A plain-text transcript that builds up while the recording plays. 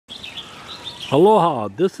Aloha,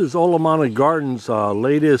 this is Olomana Gardens'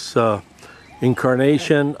 latest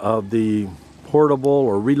incarnation of the portable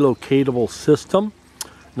or relocatable system.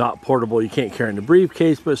 Not portable, you can't carry in the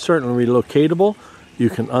briefcase, but certainly relocatable. You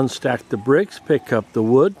can unstack the bricks, pick up the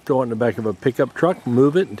wood, throw it in the back of a pickup truck,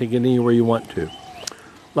 move it, and take it anywhere you want to.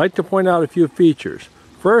 I'd like to point out a few features.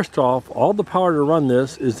 First off, all the power to run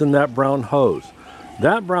this is in that brown hose.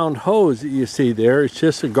 That brown hose that you see there is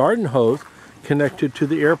just a garden hose connected to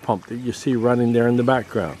the air pump that you see running there in the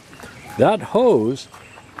background. That hose,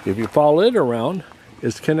 if you follow it around,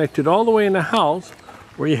 is connected all the way in the house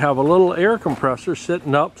where you have a little air compressor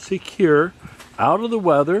sitting up secure out of the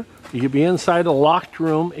weather. You could be inside a locked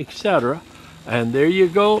room, etc. And there you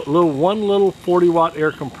go, one little 40-watt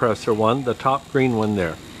air compressor one, the top green one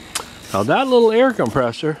there. Now that little air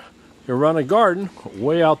compressor can run a garden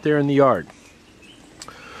way out there in the yard.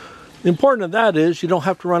 The important of that is you don't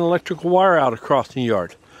have to run electrical wire out across the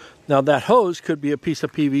yard. Now that hose could be a piece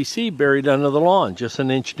of PVC buried under the lawn, just an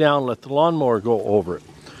inch down, let the lawnmower go over it.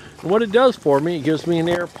 And what it does for me, it gives me an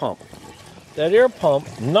air pump. That air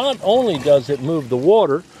pump, not only does it move the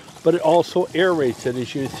water, but it also aerates it,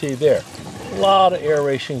 as you see there. A lot of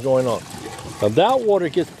aeration going on. Now that water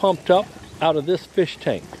gets pumped up out of this fish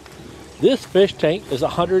tank. This fish tank is a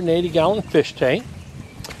 180-gallon fish tank.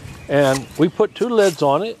 And we put two lids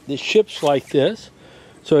on it. It ships like this.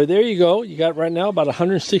 So there you go. You got right now about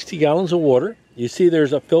 160 gallons of water. You see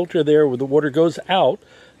there's a filter there where the water goes out.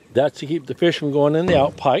 That's to keep the fish from going in the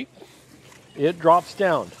out pipe. It drops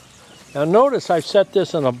down. Now notice I've set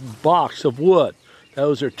this in a box of wood.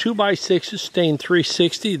 Those are 2x6s stained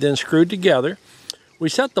 360, then screwed together. We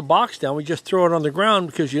set the box down. We just throw it on the ground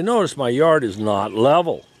because you notice my yard is not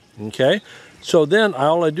level. Okay? So then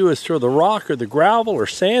all I do is throw the rock or the gravel or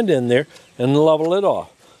sand in there and level it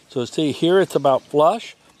off. So see here it's about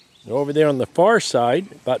flush. And over there on the far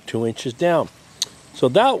side, about 2 inches down. So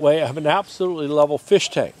that way I have an absolutely level fish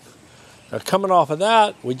tank. Now coming off of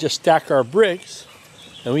that, we just stack our bricks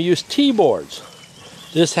and we use T-boards.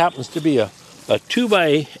 This happens to be a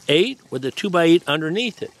 2x8 with a 2x8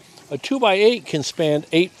 underneath it. A 2x8 can span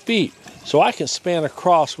 8 feet. So I can span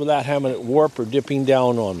across without having it warp or dipping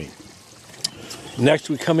down on me. Next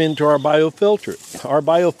we come into our biofilter. Our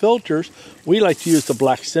biofilters, we like to use the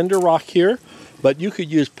black cinder rock here, but you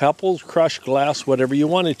could use pebbles, crushed glass, whatever you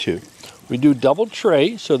wanted to. We do double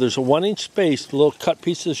tray, so there's a 1-inch space, little cut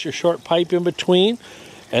pieces of short pipe in between,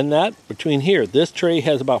 and that between here. This tray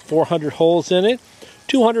has about 400 holes in it,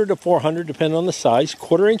 200 to 400 depending on the size,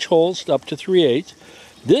 1/4-inch holes up to 3/8.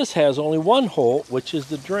 This has only one hole, which is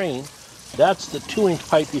the drain. That's the 2-inch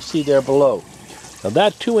pipe you see there below. Now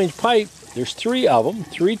that 2-inch pipe, there's 3 of them,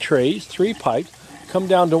 3 trays, 3 pipes, come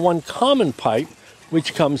down to one common pipe,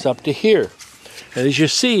 which comes up to here. And as you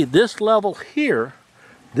see, this level here,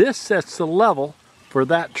 this sets the level for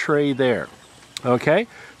that tray there. Okay?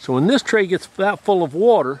 So when this tray gets that full of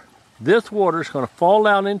water, this water is going to fall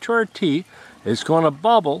down into our T. It's going to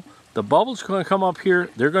bubble. The bubble's going to come up here.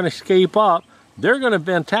 They're going to escape up. They're going to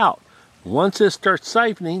vent out. Once this starts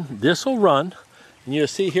siphoning, this will run. And you'll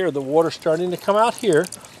see here the water starting to come out here.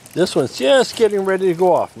 This one's just getting ready to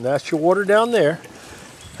go off. And that's your water down there.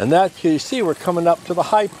 And that, you see, we're coming up to the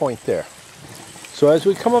high point there. So as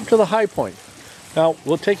we come up to the high point, now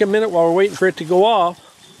we'll take a minute while we're waiting for it to go off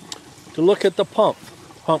to look at the pump.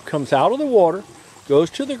 The pump comes out of the water, goes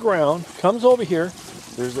to the ground, comes over here.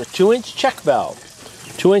 There's a 2-inch check valve.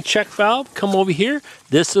 2-inch check valve, come over here.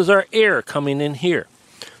 This is our air coming in here.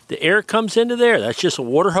 The air comes into there. That's just a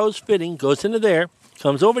water hose fitting, goes into there,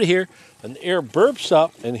 comes over to here, and the air burps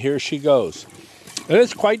up, and here she goes. And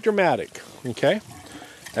it's quite dramatic, okay?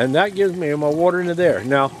 And that gives me my water into there.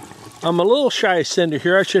 Now, I'm a little shy of cinder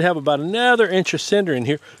here. I should have about another inch of cinder in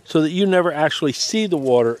here so that you never actually see the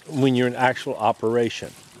water when you're in actual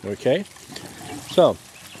operation, okay? So,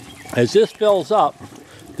 as this fills up,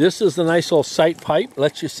 this is the nice little sight pipe.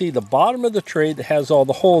 Lets you see the bottom of the tray that has all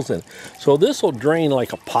the holes in it. So this will drain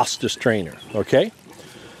like a pasta strainer, okay?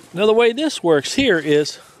 Now the way this works here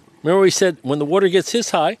is, remember we said when the water gets this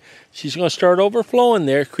high, she's going to start overflowing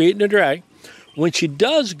there, creating a drag. When she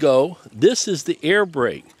does go, this is the air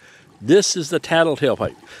brake. This is the tattletale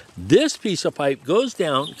pipe. This piece of pipe goes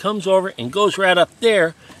down, comes over, and goes right up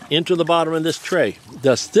there into the bottom of this tray.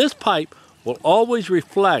 Thus this pipe will always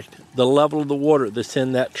reflect the level of the water that's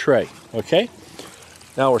in that tray, okay?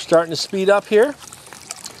 Now we're starting to speed up here.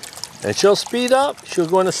 And she'll speed up, she'll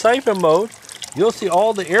go into siphon mode. You'll see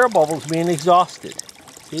all the air bubbles being exhausted.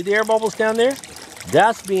 See the air bubbles down there?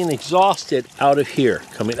 That's being exhausted out of here.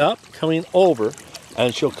 Coming up, coming over,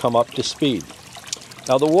 and she'll come up to speed.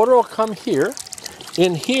 Now the water will come here.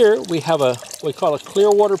 In here we have we call a clear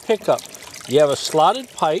water pickup. You have a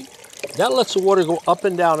slotted pipe. That lets the water go up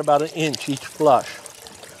and down about 1 inch each flush.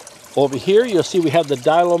 Over here, you'll see we have the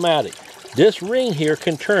dial-o-matic. This ring here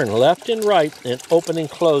can turn left and right and open and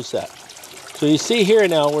close that. So you see here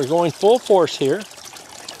now, we're going full force here.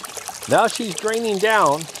 Now she's draining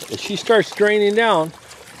down. As she starts draining down,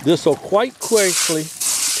 this will quite quickly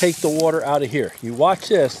take the water out of here. You watch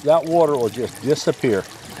this, that water will just disappear.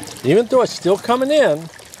 Even though it's still coming in,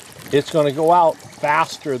 it's going to go out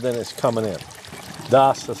faster than it's coming in.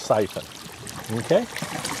 Thus the siphon. Okay?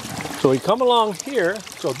 So we come along here.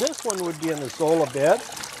 So this one would be in the Zola bed.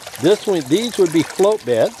 This one, these would be float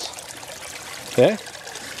beds. Okay?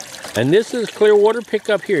 And this is clear water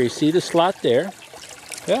pickup here. You see the slot there?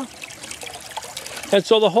 Yeah. And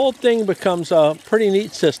so the whole thing becomes a pretty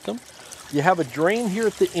neat system. You have a drain here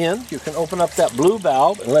at the end. You can open up that blue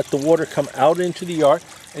valve and let the water come out into the yard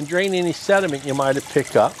and drain any sediment you might have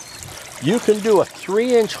picked up. You can do a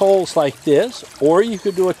 3-inch holes like this, or you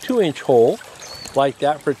could do a 2-inch hole like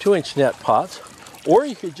that for 2-inch net pots, or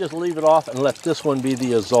you could just leave it off and let this one be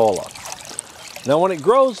the Azolla. Now when it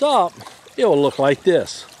grows up, it will look like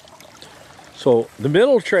this. So the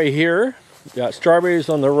middle tray here, got strawberries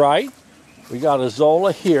on the right. We got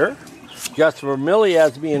Azolla here. Got some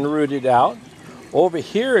bromeliads being rooted out. Over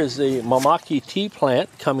here is the mamaki tea plant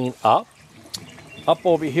coming up. Up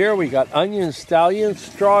over here we got onions, scallions,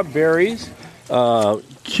 strawberries,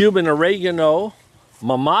 Cuban oregano,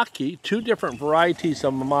 mamaki, 2 different varieties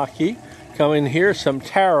of mamaki. Coming here, some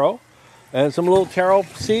taro, and some little taro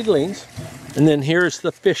seedlings. And then here's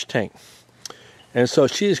the fish tank. And so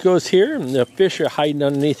she just goes here, and the fish are hiding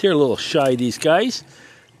underneath here, a little shy, these guys.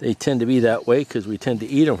 They tend to be that way because we tend to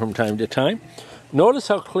eat them from time to time. Notice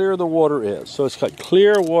how clear the water is. So it's got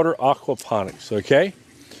clear water aquaponics, okay?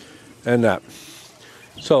 And that.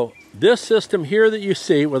 So this system here that you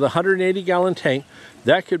see with a 180-gallon tank,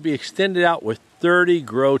 that could be extended out with 30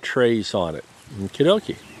 grow trays on it. Okie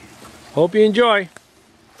dokie. Hope you enjoy.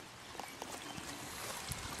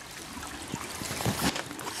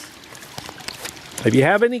 If you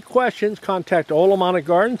have any questions, contact Olomana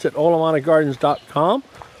Gardens at OlomanaGardens.com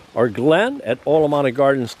or Glenn at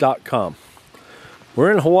OlomanaGardens.com.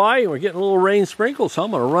 We're in Hawaii and we're getting a little rain sprinkles, so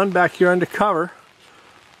I'm going to run back here under cover.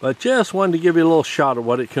 But just wanted to give you a little shot of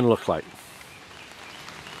what it can look like.